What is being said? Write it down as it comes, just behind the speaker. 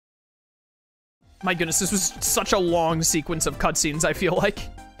My goodness, this was such a long sequence of cutscenes, I feel like.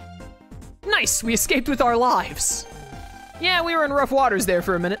 Nice, we escaped with our lives. Yeah, we were in rough waters there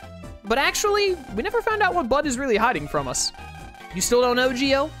for a minute. But actually, we never found out what Bud is really hiding from us. You still don't know,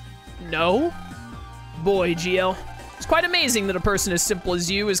 Geo? No? Boy, Geo. It's quite amazing that a person as simple as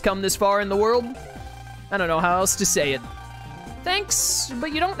you has come this far in the world. I don't know how else to say it. Thanks,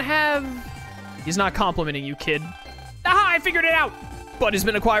 but you don't have... He's not complimenting you, kid. Aha, I figured it out! Bud has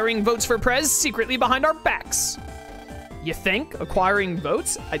been acquiring votes for Prez secretly behind our backs. You think? Acquiring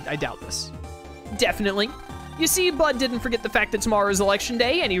votes? I doubt this. Definitely. You see, Bud didn't forget the fact that tomorrow is election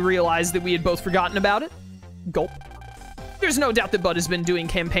day, and he realized that we had both forgotten about it. Gulp. There's no doubt that Bud has been doing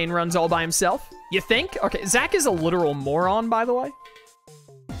campaign runs all by himself. You think? Okay, Zach is a literal moron, by the way.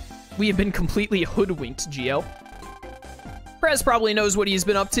 We have been completely hoodwinked, Geo. Prez probably knows what he's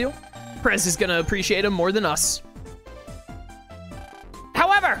been up to. Prez is gonna appreciate him more than us.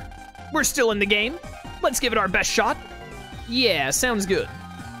 However, we're still in the game. Let's give it our best shot. Yeah, sounds good.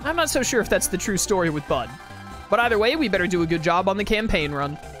 I'm not so sure if that's the true story with Bud. But either way, we better do a good job on the campaign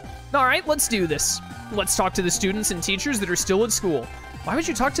run. All right, let's do this. Let's talk to the students and teachers that are still at school. Why would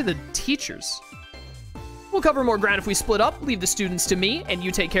you talk to the teachers? We'll cover more ground if we split up. Leave the students to me, and you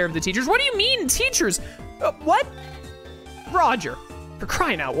take care of the teachers. What do you mean, teachers? What? Roger, for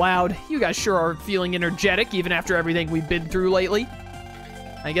crying out loud. You guys sure are feeling energetic even after everything we've been through lately.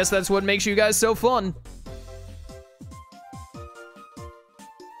 I guess that's what makes you guys so fun.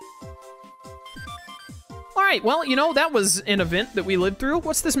 All right, well, you know, that was an event that we lived through.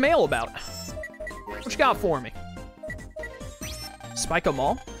 What's this mail about? What you got for me? Spike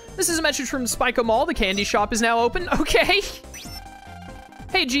Mall? This is a message from Spike Mall. The candy shop is now open. Okay.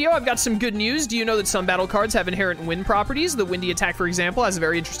 Hey, Geo, I've got some good news. Do you know that some battle cards have inherent wind properties? The Windy Attack, for example, has a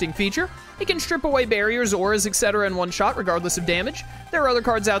very interesting feature. It can strip away barriers, auras, etc. in one shot, regardless of damage. There are other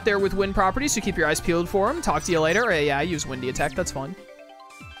cards out there with wind properties, so keep your eyes peeled for them. Talk to you later. Yeah, I use Windy Attack. That's fun.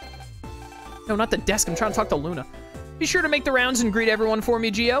 No, not the desk. I'm trying to talk to Luna. Be sure to make the rounds and greet everyone for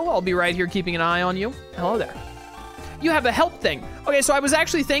me, Geo. I'll be right here keeping an eye on you. Hello there. You have a help thing. Okay, so I was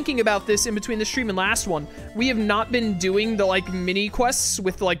actually thinking about this in between the stream and last one. We have not been doing the, like, mini quests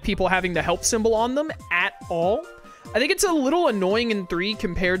with, like, people having the help symbol on them at all. I think it's a little annoying in 3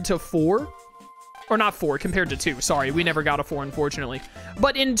 compared to 4. Or not 4, compared to 2. Sorry, we never got a 4, unfortunately.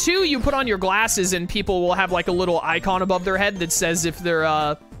 But in 2, you put on your glasses and people will have, like, a little icon above their head that says if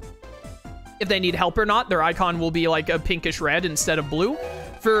they're, if they need help or not. Their icon will be, like, a pinkish red instead of blue.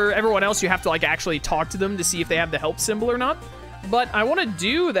 For everyone else, you have to, like, actually talk to them to see if they have the help symbol or not. But I want to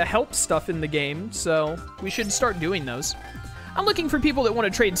do the help stuff in the game, so we should start doing those. I'm looking for people that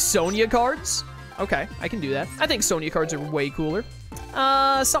want to trade Sonya cards. Okay, I can do that. I think Sonya cards are way cooler.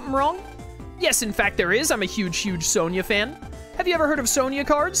 Something wrong? Yes, in fact, there is. I'm a huge, huge Sonya fan. Have you ever heard of Sonya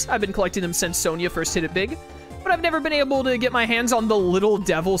cards? I've been collecting them since Sonya first hit it big. But I've never been able to get my hands on the Little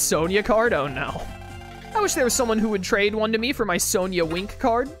Devil Sonya card. Oh, no. I wish there was someone who would trade one to me for my Sonya Wink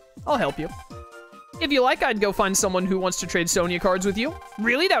card. I'll help you. If you like, I'd go find someone who wants to trade Sonya cards with you.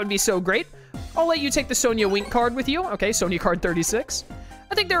 Really? That would be so great. I'll let you take the Sonya Wink card with you. Okay, Sonya card 36.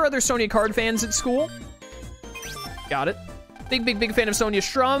 I think there are other Sonya card fans at school. Got it. Big fan of Sonya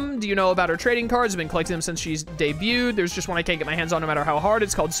Strum. Do you know about her trading cards? I've been collecting them since she's debuted. There's just one I can't get my hands on no matter how hard.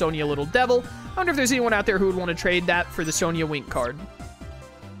 It's called Sonya Little Devil. I wonder if there's anyone out there who would want to trade that for the Sonya Wink card.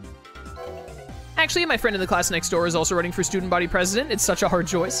 Actually, my friend in the class next door is also running for student body president. It's such a hard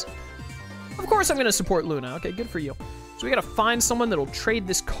choice. Of course, I'm going to support Luna. Okay, good for you. So we got to find someone that'll trade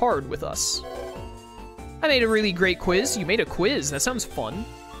this card with us. I made a really great quiz. You made a quiz. That sounds fun.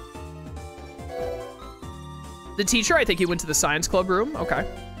 The teacher, I think he went to the science club room. Okay.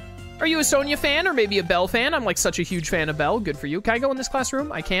 Are you a Sonya fan or maybe a Belle fan? I'm like such a huge fan of Belle. Good for you. Can I go in this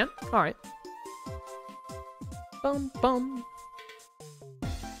classroom? I can't. All right. Bum, bum.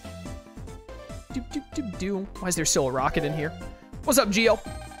 Why is there still a rocket in here? What's up, Geo?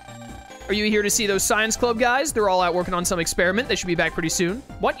 Are you here to see those science club guys? They're all out working on some experiment. They should be back pretty soon.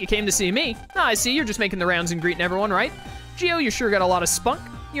 What? You came to see me? Ah, I see. You're just making the rounds and greeting everyone, right? Geo, you sure got a lot of spunk.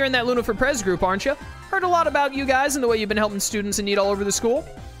 You're in that Luna for Prez group, aren't you? Heard a lot about you guys and the way you've been helping students in need all over the school.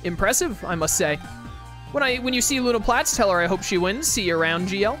 Impressive, I must say. When you see Luna Platts, tell her I hope she wins. See you around,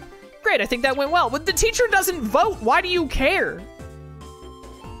 Geo. Great, I think that went well. But the teacher doesn't vote. Why do you care?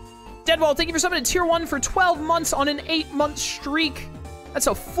 Deadwall, thank you for subbing to Tier 1 for 12 months on an 8-month streak. That's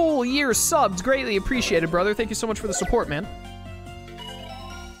a full year subbed. Greatly appreciated, brother. Thank you so much for the support, man.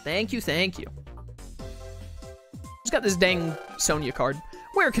 Thank you, thank you. Just got this dang Sonya card.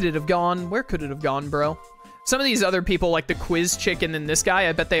 Where could it have gone? Where could it have gone, bro? Some of these other people, like the quiz chick and then this guy,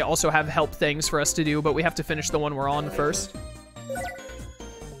 I bet they also have help things for us to do, but we have to finish the one we're on first.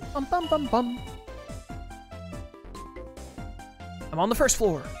 Bum, bum, bum, bum. I'm on the first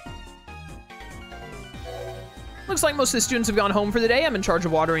floor. Looks like most of the students have gone home for the day. I'm in charge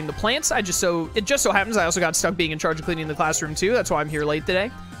of watering the plants. It just so happens I also got stuck being in charge of cleaning the classroom too. That's why I'm here late today.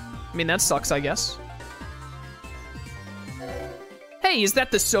 I mean, that sucks, I guess. Hey, is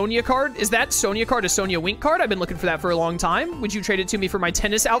that the Sonia card? Is that Sonia card a Sonia Wink card? I've been looking for that for a long time. Would you trade it to me for my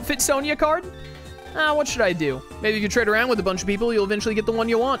tennis outfit Sonia card? What should I do? Maybe if you trade around with a bunch of people, you'll eventually get the one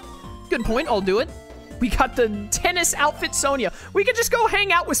you want. Good point, I'll do it. We got the tennis outfit Sonia. We could just go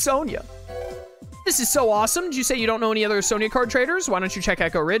hang out with Sonia. This is so awesome. Did you say you don't know any other Sonia card traders? Why don't you check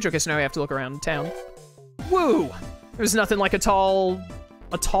Echo Ridge? Okay, so now we have to look around town. Woo! There's nothing like a tall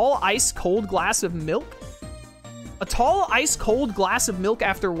ice cold glass of milk? A tall ice cold glass of milk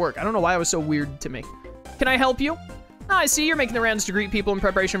after work. I don't know why it was so weird to me. Can I help you? I see you're making the rounds to greet people in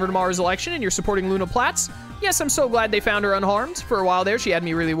preparation for tomorrow's election and you're supporting Luna Platts. Yes, I'm so glad they found her unharmed. For a while there, she had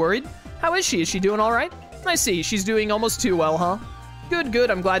me really worried. How is she? Is she doing all right? I see. She's doing almost too well, huh? Good,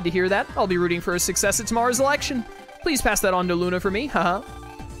 good. I'm glad to hear that. I'll be rooting for her success at tomorrow's election. Please pass that on to Luna for me. Haha.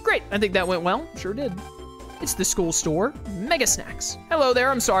 Great. I think that went well. Sure did. It's the school store. Mega Snacks. Hello there.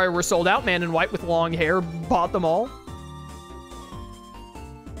 I'm sorry we're sold out. Man in white with long hair bought them all.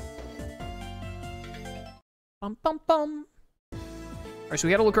 Bum, bum, bum. All right, so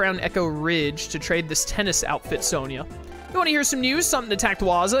we gotta look around Echo Ridge to trade this tennis outfit, Sonia. You want to hear some news? Something attacked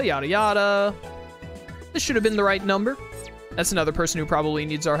Waza, yada yada. This should have been the right number. That's another person who probably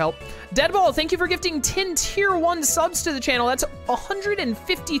needs our help. Deadball, thank you for gifting 10 tier 1 subs to the channel. That's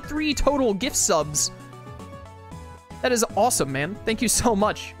 153 total gift subs. That is awesome, man. Thank you so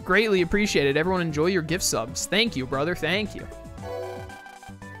much. Greatly appreciated. Everyone enjoy your gift subs. Thank you, brother. Thank you.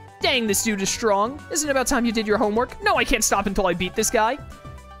 Dang, this dude is strong. Isn't it about time you did your homework? No, I can't stop until I beat this guy.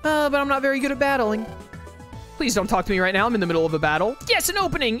 But I'm not very good at battling. Please don't talk to me right now. I'm in the middle of a battle. Yes, an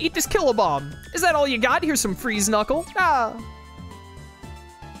opening. Eat this kilobomb. Is that all you got? Here's some freeze knuckle.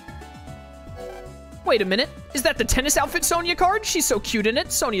 Wait a minute. Is that the tennis outfit Sonia card? She's so cute in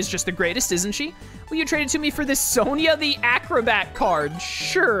it. Sonia's just the greatest, isn't she? Will you trade it to me for this Sonia the Acrobat card?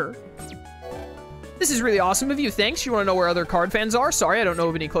 Sure. This is really awesome of you. Thanks. You want to know where other card fans are? Sorry, I don't know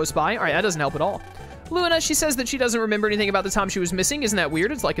of any close by. All right, that doesn't help at all. Luna, she says that she doesn't remember anything about the time she was missing. Isn't that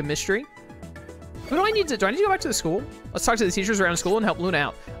weird? It's like a mystery. Who do I need to go back to the school? Let's talk to the teachers around school and help Luna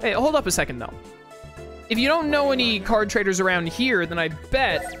out. Hey, hold up a second, though. If you don't know any card traders around here, then I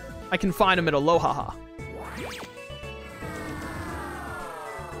bet I can find them at Aloha.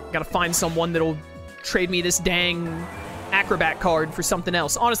 Gotta find someone that'll trade me this dang Acrobat card for something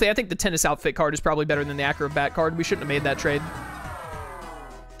else. Honestly, I think the tennis outfit card is probably better than the Acrobat card. We shouldn't have made that trade.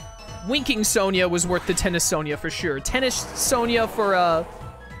 Winking Sonia was worth the tennis Sonia for sure. Tennis Sonia for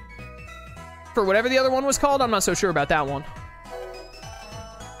whatever the other one was called, I'm not so sure about that one.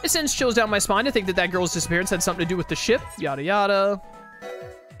 It sends chills down my spine to think that that girl's disappearance had something to do with the ship. Yada yada.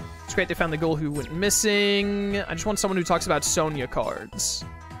 It's great they found the girl who went missing. I just want someone who talks about Sonia cards.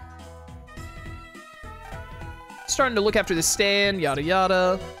 Starting to look after the stand, yada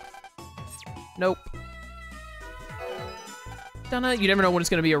yada. Nope. Dunna, you never know when it's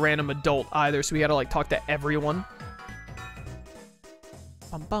gonna be a random adult either, so we gotta like talk to everyone.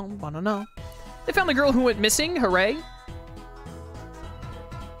 Bum bum banana. They found the girl who went missing, hooray.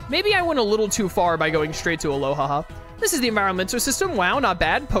 Maybe I went a little too far by going straight to Aloha. This is the environmental system, wow, not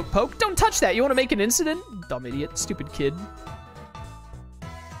bad. Poke poke, don't touch that, you wanna make an incident? Dumb idiot, stupid kid.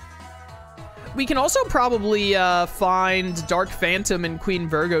 We can also probably find Dark Phantom and Queen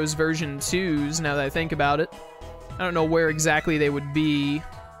Virgo's version 2s, now that I think about it. I don't know where exactly they would be.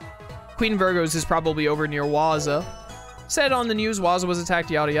 Queen Virgo's is probably over near Waza. Said on the news, Waza was attacked,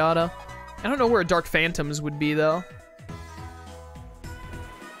 yada yada. I don't know where Dark Phantoms would be, though.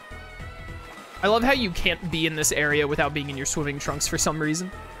 I love how you can't be in this area without being in your swimming trunks for some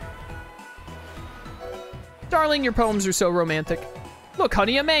reason. Darling, your poems are so romantic. Look,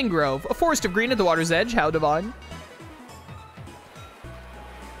 honey, a mangrove. A forest of green at the water's edge. How divine.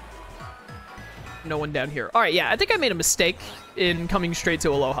 No one down here. All right, yeah, I think I made a mistake in coming straight to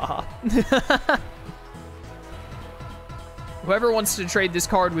Aloha. Whoever wants to trade this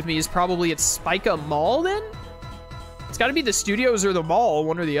card with me is probably at Spica Mall, then? It's got to be the studios or the mall,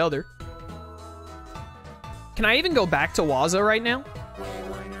 one or the other. Can I even go back to Waza right now?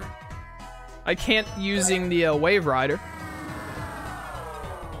 I can't using the Wave Rider.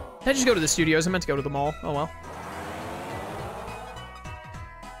 Did I just go to the studios? I meant to go to the mall. Oh, well.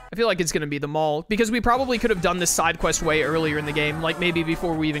 I feel like it's going to be the mall, because we probably could have done this side quest way earlier in the game, like maybe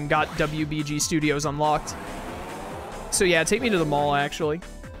before we even got WBG Studios unlocked. So yeah, take me to the mall, actually.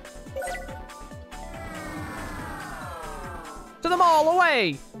 To the mall,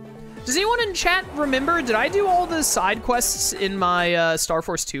 away! Does anyone in chat remember, did I do all the side quests in my Star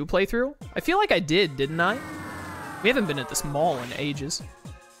Force 2 playthrough? I feel like I did, didn't I? We haven't been at this mall in ages.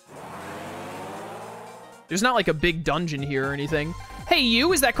 There's not like a big dungeon here or anything. Hey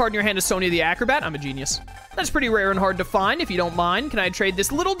you, is that card in your hand a Sonya the Acrobat? I'm a genius. That's pretty rare and hard to find. If you don't mind, can I trade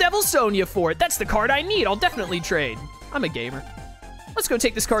this little devil Sonya for it? That's the card I need. I'll definitely trade. I'm a gamer. Let's go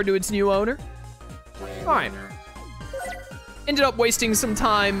take this card to its new owner. All right. Ended up wasting some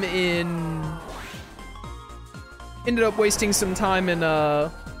time in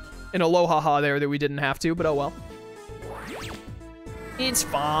Aloha there that we didn't have to, but oh well. It's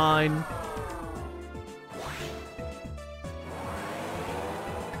fine.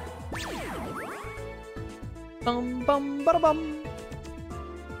 Bum bum bada bum.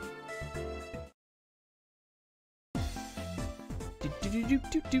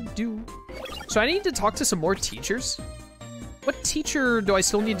 So I need to talk to some more teachers. What teacher do I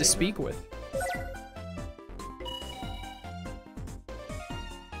still need to speak with?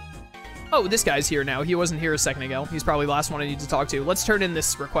 Oh, this guy's here now. He wasn't here a second ago. He's probably the last one I need to talk to. Let's turn in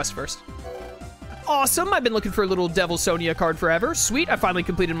this request first. Awesome. I've been looking for a little Devil Sonya card forever. Sweet. I finally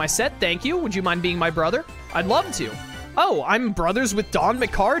completed my set. Thank you. Would you mind being my brother? I'd love to. Oh, I'm brothers with Don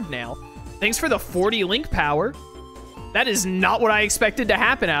McCard now. Thanks for the 40 link power. That is not what I expected to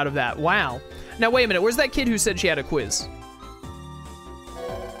happen out of that. Wow. Now, wait a minute. Where's that kid who said she had a quiz?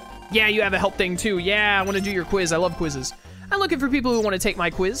 Yeah, you have a help thing too. Yeah, I want to do your quiz. I love quizzes. I'm looking for people who want to take my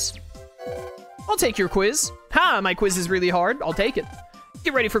quiz. I'll take your quiz. Ha, my quiz is really hard. I'll take it.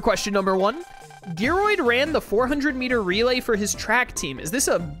 Get ready for question number 1. Gearoid ran the 400-meter relay for his track team. Is this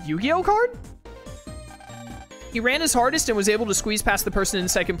a Yu-Gi-Oh card? He ran his hardest and was able to squeeze past the person in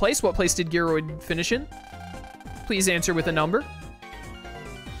second place. What place did Gearoid finish in? Please answer with a number.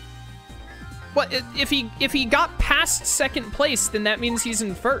 What, if he got past second place, then that means he's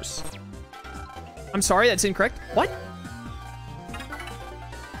in first. I'm sorry, that's incorrect. What?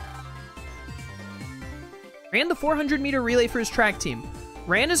 Ran the 400-meter relay for his track team.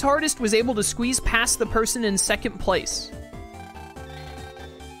 Ran his hardest, was able to squeeze past the person in second place.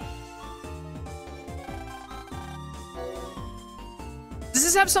 Does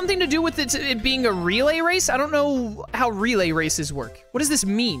this have something to do with it being a relay race? I don't know how relay races work. What does this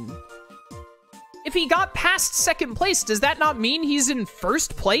mean? If he got past second place, does that not mean he's in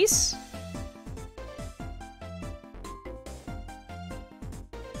first place?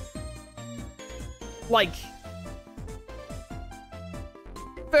 Like,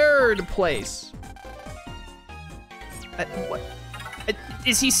 third place. What?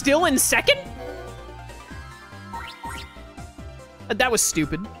 Is he still in second? That was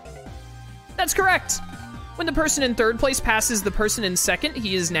stupid. That's correct. When the person in third place passes the person in second,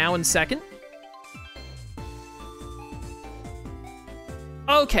 he is now in second.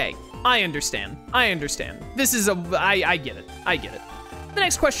 Okay, I understand. I understand. This is I get it. I get it. The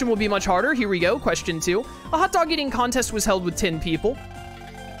next question will be much harder. Here we go. Question 2. A hot dog eating contest was held with 10 people.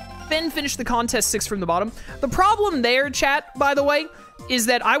 Ben finished the contest 6 from the bottom. The problem there, chat, by the way, is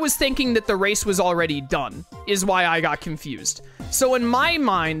that I was thinking that the race was already done, is why I got confused. So in my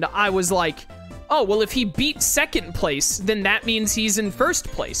mind, I was like, oh, well, if he beat second place, then that means he's in first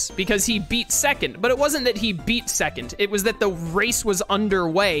place because he beat second. But it wasn't that he beat second. It was that the race was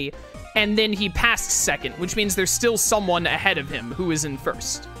underway and then he passed second, which means there's still someone ahead of him who is in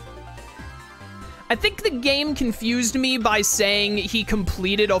first. I think the game confused me by saying he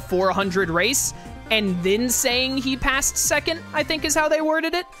completed a 400 race and then saying he passed second, I think is how they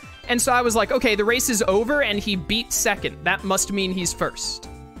worded it. And so I was like, okay, the race is over and he beat second. That must mean he's first.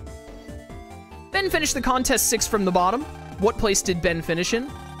 Ben finished the contest 6 from the bottom. What place did Ben finish in?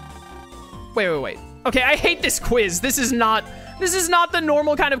 Wait. Okay, I hate this quiz. This is not the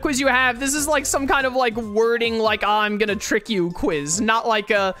normal kind of quiz you have. This is like some kind of like wording like, I'm gonna trick you quiz. Not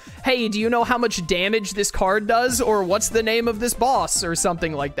like a, hey, do you know how much damage this card does? Or what's the name of this boss? Or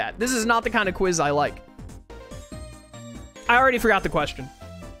something like that. This is not the kind of quiz I like. I already forgot the question.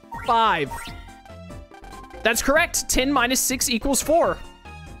 5. That's correct. 10 minus 6 equals 4.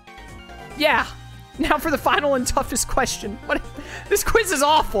 Yeah. Now for the final and toughest question. What? This quiz is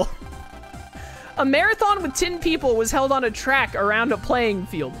awful. A marathon with 10 people was held on a track around a playing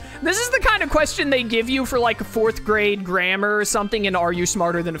field. This is the kind of question they give you for like 4th grade grammar or something in Are You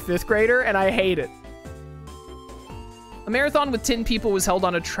Smarter Than a 5th Grader? And I hate it. A marathon with 10 people was held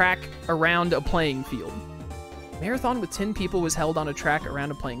on a track around a playing field. A marathon with 10 people was held on a track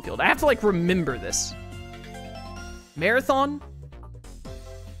around a playing field. I have to like remember this. Marathon,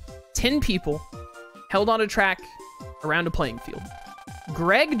 10 people held on a track around a playing field.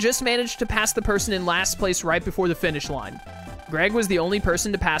 Greg just managed to pass the person in last place right before the finish line. Greg was the only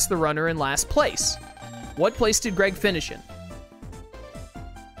person to pass the runner in last place. What place did Greg finish in?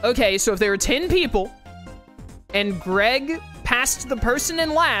 Okay, so if there were 10 people, and Greg passed the person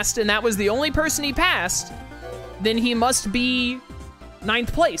in last, and that was the only person he passed, then he must be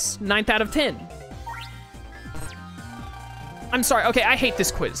 9th place, 9th out of 10. I'm sorry, okay, I hate this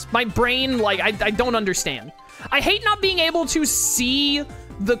quiz. My brain, like, I don't understand. I hate not being able to see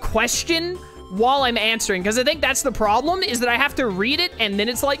the question while I'm answering, because I think that's the problem, is that I have to read it, and then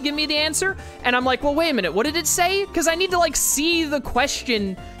it's like, give me the answer, and I'm like, well, wait a minute, what did it say? Because I need to, like, see the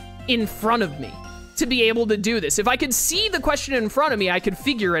question in front of me to be able to do this. If I could see the question in front of me, I could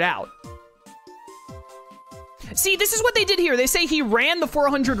figure it out. See, this is what they did here. They say he ran the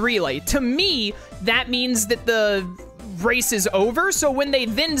 400 relay. To me, that means that the race is over, so when they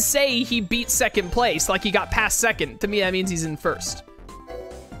then say he beat 2nd place, like he got past 2nd, to me that means he's in 1st.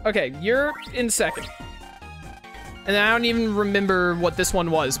 Okay, you're in 2nd. And I don't even remember what this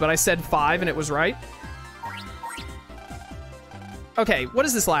one was, but I said 5 and it was right. Okay, what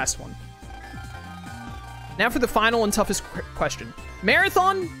is this last one? Now for the final and toughest question.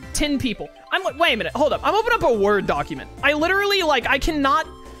 Marathon, 10 people. I'm like, wait a minute, hold up. I'm opening up a Word document. I literally, like, I cannot,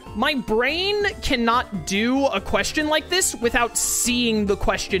 my brain cannot do a question like this without seeing the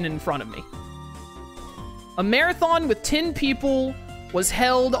question in front of me. A marathon with 10 people was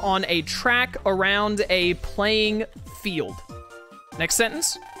held on a track around a playing field. Next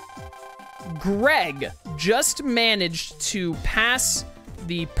sentence. Greg just managed to pass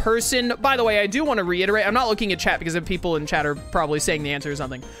the person. By the way, I do want to reiterate, I'm not looking at chat because the people in chat are probably saying the answer or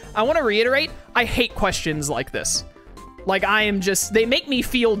something. I want to reiterate, I hate questions like this. Like, I am just, they make me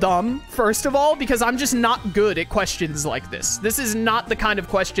feel dumb, first of all, because I'm just not good at questions like this. This is not the kind of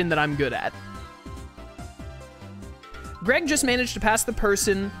question that I'm good at. Greg just managed to pass the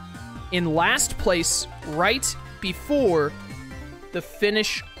person in last place right before the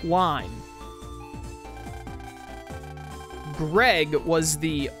finish line. Greg was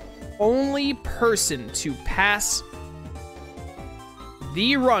the only person to pass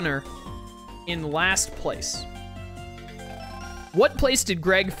the runner in last place. What place did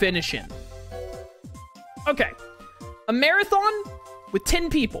Greg finish in? Okay. A marathon with 10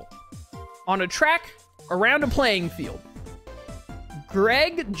 people on a track around a playing field.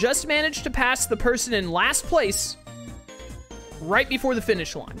 Greg just managed to pass the person in last place right before the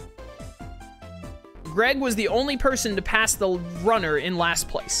finish line. Greg was the only person to pass the runner in last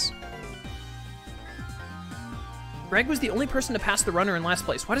place. Greg was the only person to pass the runner in last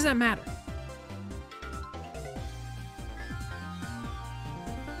place. Why does that matter?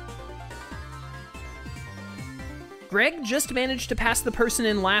 Greg just managed to pass the person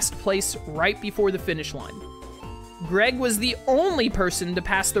in last place right before the finish line. Greg was the only person to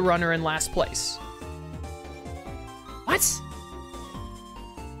pass the runner in last place. What?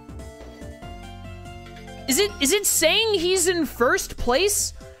 Is it saying he's in first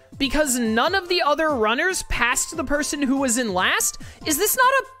place because none of the other runners passed the person who was in last? Is this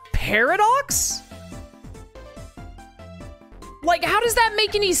not a paradox? Like, how does that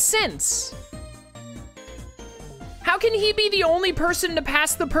make any sense? How can he be the only person to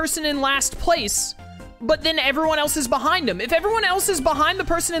pass the person in last place, but then everyone else is behind him? If everyone else is behind the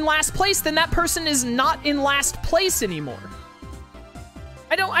person in last place, then that person is not in last place anymore.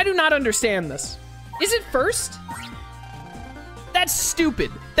 I do not understand this. Is it first? That's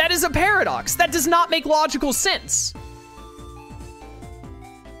stupid. That is a paradox. That does not make logical sense.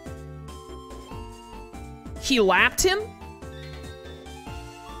 He lapped him?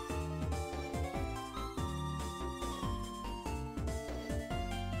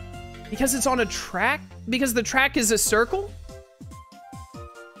 Because it's on a track? Because the track is a circle?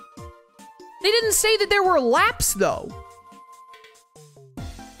 They didn't say that there were laps, though.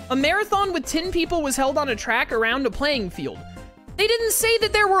 A marathon with 10 people was held on a track around a playing field. They didn't say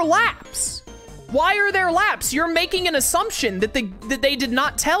that there were laps. Why are there laps? You're making an assumption that they did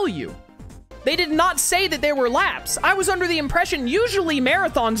not tell you. They did not say that there were laps. I was under the impression usually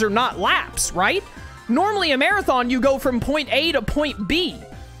marathons are not laps, right? Normally a marathon, you go from point A to point B.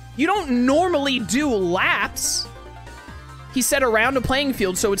 You don't normally do laps. He said around a playing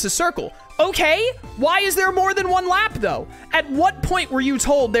field, so it's a circle. Okay, why is there more than one lap, though? At what point were you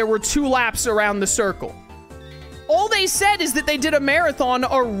told there were 2 laps around the circle? All they said is that they did a marathon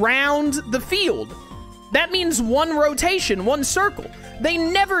around the field. That means 1 rotation, 1 circle. They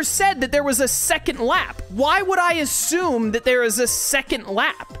never said that there was a second lap. Why would I assume that there is a second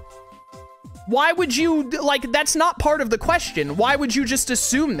lap? Why would you, like, that's not part of the question. Why would you just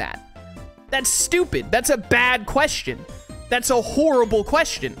assume that? That's stupid. That's a bad question. That's a horrible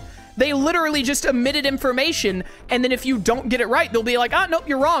question. They literally just omitted information, and then if you don't get it right, they'll be like, ah, nope,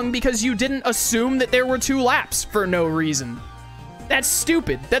 you're wrong because you didn't assume that there were 2 laps for no reason. That's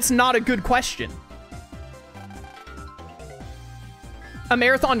stupid. That's not a good question. A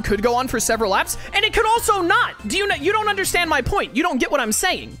marathon could go on for several laps, and it could also not. Do you know? You don't understand my point. You don't get what I'm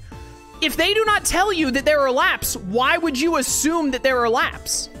saying. If they do not tell you that there are laps, why would you assume that there are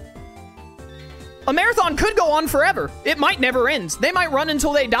laps? A marathon could go on forever. It might never end. They might run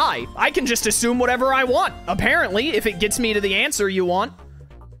until they die. I can just assume whatever I want, apparently, if it gets me to the answer you want.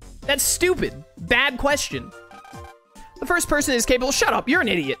 That's stupid. Bad question. The first person is capable. Shut up, you're an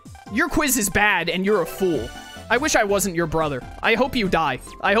idiot. Your quiz is bad and you're a fool. I wish I wasn't your brother. I hope you die.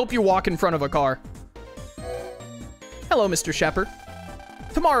 I hope you walk in front of a car. Hello, Mr. Shepard.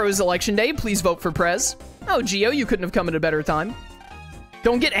 Tomorrow is election day. Please vote for Prez. Oh, Geo, you couldn't have come at a better time.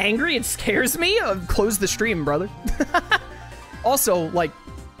 Don't get angry. It scares me. Close the stream, brother. Also, like,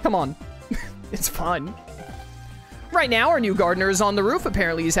 come on. It's fine. Right now, our new gardener is on the roof.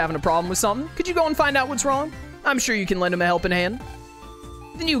 Apparently, he's having a problem with something. Could you go and find out what's wrong? I'm sure you can lend him a helping hand.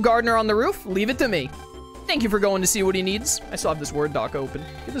 The new gardener on the roof? Leave it to me. Thank you for going to see what he needs. I still have this Word doc open.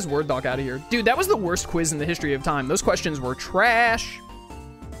 Get this Word doc out of here. Dude, that was the worst quiz in the history of time. Those questions were trash.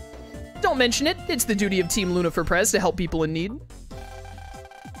 Don't mention it. It's the duty of Team Luna for Prez to help people in need.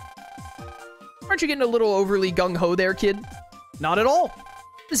 Aren't you getting a little overly gung-ho there, kid? Not at all.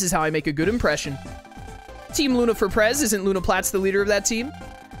 This is how I make a good impression. Team Luna for Prez, isn't Luna Platts the leader of that team?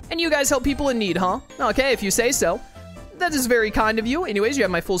 And you guys help people in need, huh? Okay, if you say so. That is very kind of you. Anyways, you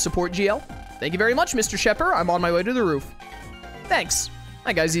have my full support, GL. Thank you very much, Mr. Shepard. I'm on my way to the roof. Thanks.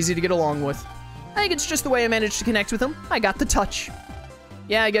 That guy's easy to get along with. I think it's just the way I managed to connect with him. I got the touch.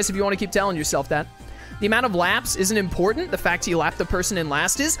 Yeah, I guess if you want to keep telling yourself that. The amount of laps isn't important. The fact he lapped the person in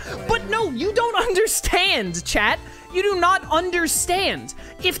last is. But no, you don't understand, chat. You do not understand.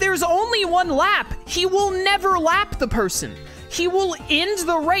 If there's only 1 lap, he will never lap the person. He will end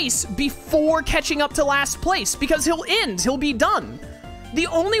the race before catching up to last place because he'll be done. The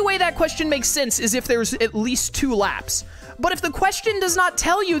only way that question makes sense is if there's at least 2 laps. But if the question does not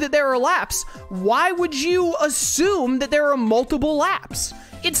tell you that there are laps, why would you assume that there are multiple laps?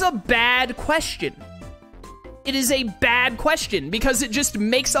 It's a bad question. It is a bad question because it just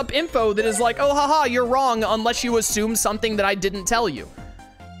makes up info that is like, oh, haha, you're wrong unless you assume something that I didn't tell you.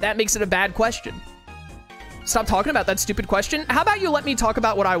 That makes it a bad question. Stop talking about that stupid question. How about you let me talk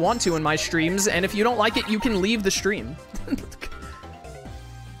about what I want to in my streams, and if you don't like it, you can leave the stream.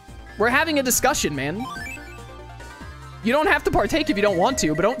 We're having a discussion, man. You don't have to partake if you don't want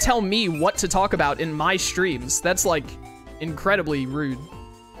to, but don't tell me what to talk about in my streams. That's, like, incredibly rude.